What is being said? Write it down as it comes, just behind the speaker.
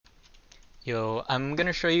Yo, I'm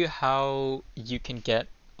gonna show you how you can get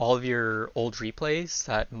all of your old replays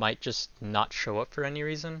that might just not show up for any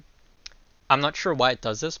reason. I'm not sure why it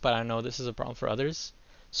does this, but I know this is a problem for others.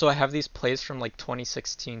 So I have these plays from like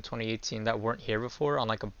 2016, 2018 that weren't here before on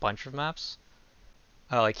like a bunch of maps.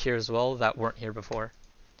 Like here as well, that weren't here before.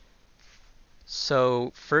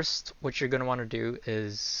 So first, what you're gonna want to do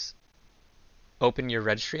is open your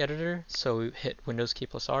registry editor. So hit Windows key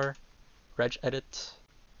plus R, regedit,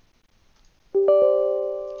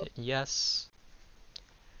 hit yes.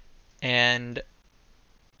 And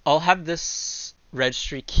I'll have this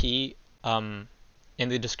registry key in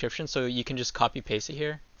the description, so you can just copy paste it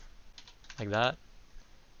here, like that.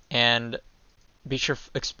 And be sure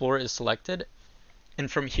Explorer is selected. And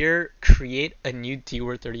from here, create a new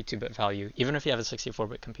DWORD 32-bit value, even if you have a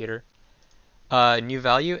 64-bit computer. New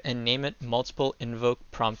value, and name it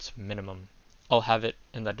MultipleInvokePromptMinimum. I'll have it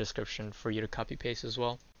in the description for you to copy paste as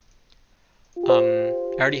well. I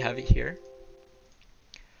already have it here.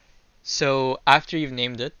 So after you've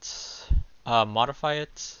named it, modify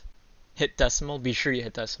it, hit decimal, be sure you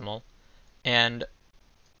hit decimal, and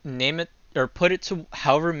name it or put it to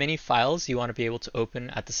however many files you want to be able to open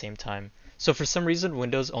at the same time. So for some reason,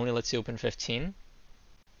 Windows only lets you open 15.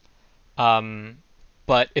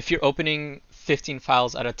 But if you're opening 15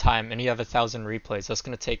 files at a time and you have 1,000 replays, that's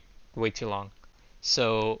going to take way too long.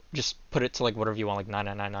 So just put it to like whatever you want, like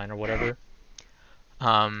 9999 or whatever.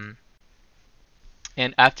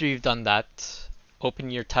 And after you've done that, open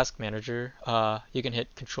your task manager. You can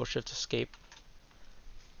hit Control-Shift-Escape.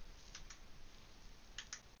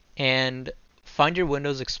 And find your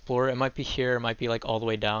Windows Explorer. It might be here, it might be like all the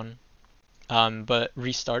way down. But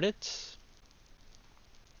restart it.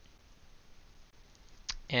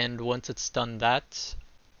 And once it's done that,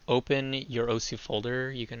 open your OC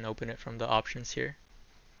folder. You can open it from the options here.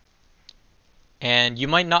 And you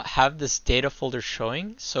might not have this data folder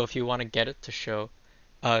showing, so if you want to get it to show,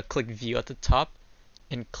 click View at the top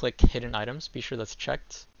and click Hidden Items. Be sure that's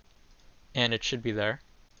checked. And it should be there.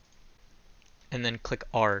 And then click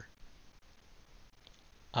R.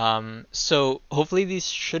 So hopefully these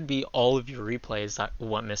should be all of your replays that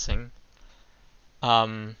went missing.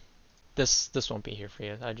 This won't be here for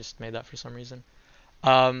you. I just made that for some reason.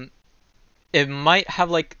 It might have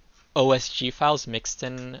like OSG files mixed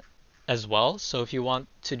in as well. So if you want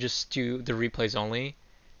to just do the replays only,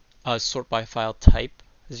 sort by file type,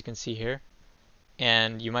 as you can see here,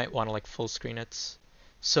 and you might want to like full screen it.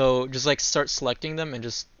 So just like start selecting them and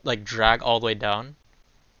just like drag all the way down.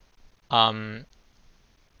 I'm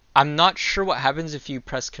not sure what happens if you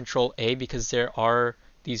press Control A because there are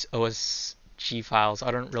these OSG files.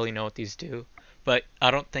 I don't really know what these do, but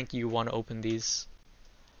I don't think you want to open these.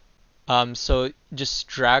 So just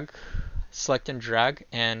drag, select and drag,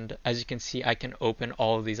 and as you can see, I can open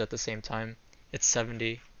all of these at the same time. It's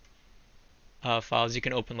 70 files. You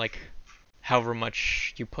can open like however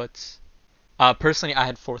much you put. Personally, I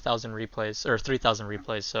had 4,000 replays or 3,000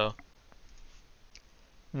 replays, so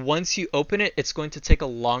once you open it, it's going to take a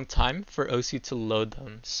long time for OC to load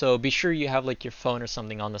them. So be sure you have like your phone or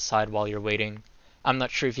something on the side while you're waiting. I'm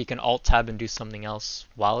not sure if you can Alt-Tab and do something else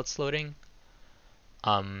while it's loading.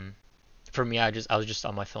 For me, I was just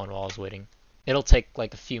on my phone while I was waiting. It'll take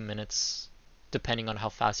like a few minutes, depending on how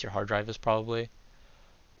fast your hard drive is probably,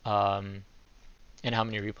 and how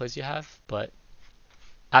many replays you have. But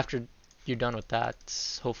after you're done with that,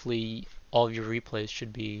 hopefully all of your replays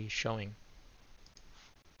should be showing.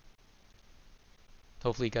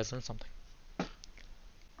 Hopefully you guys learned something.